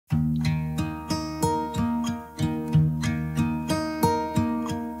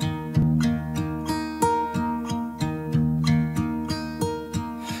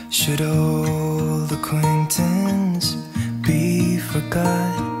Should old acquaintance be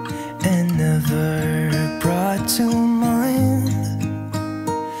forgot and never brought to mind?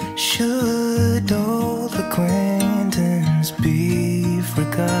 Should old acquaintance be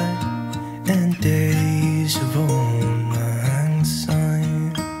forgot and days of old lang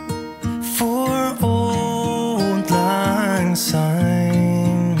syne? For old lang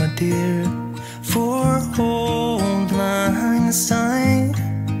syne, my dear, for old lang syne,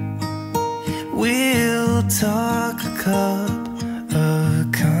 we'll talk a cup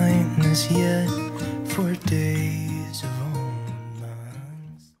of kindness yet for days of old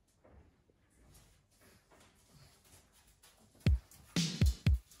lang syne.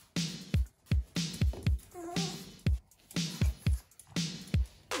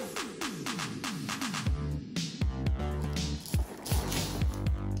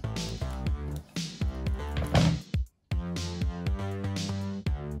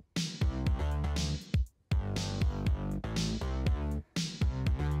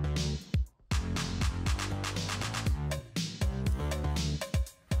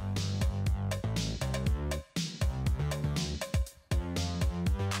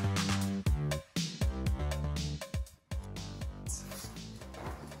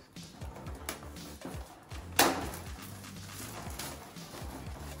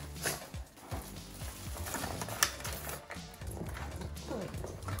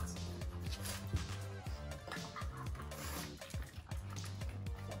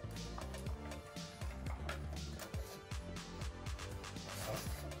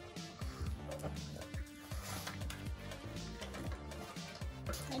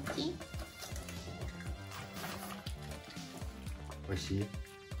 おいしい？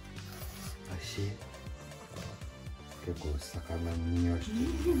おいしい？結構魚の匂いしてる。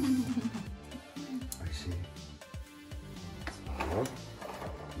おいしい？そう。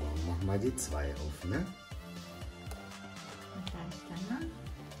もうまじ2 auf, ne? また明日な。明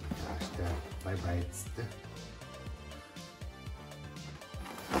日バイバイっつって。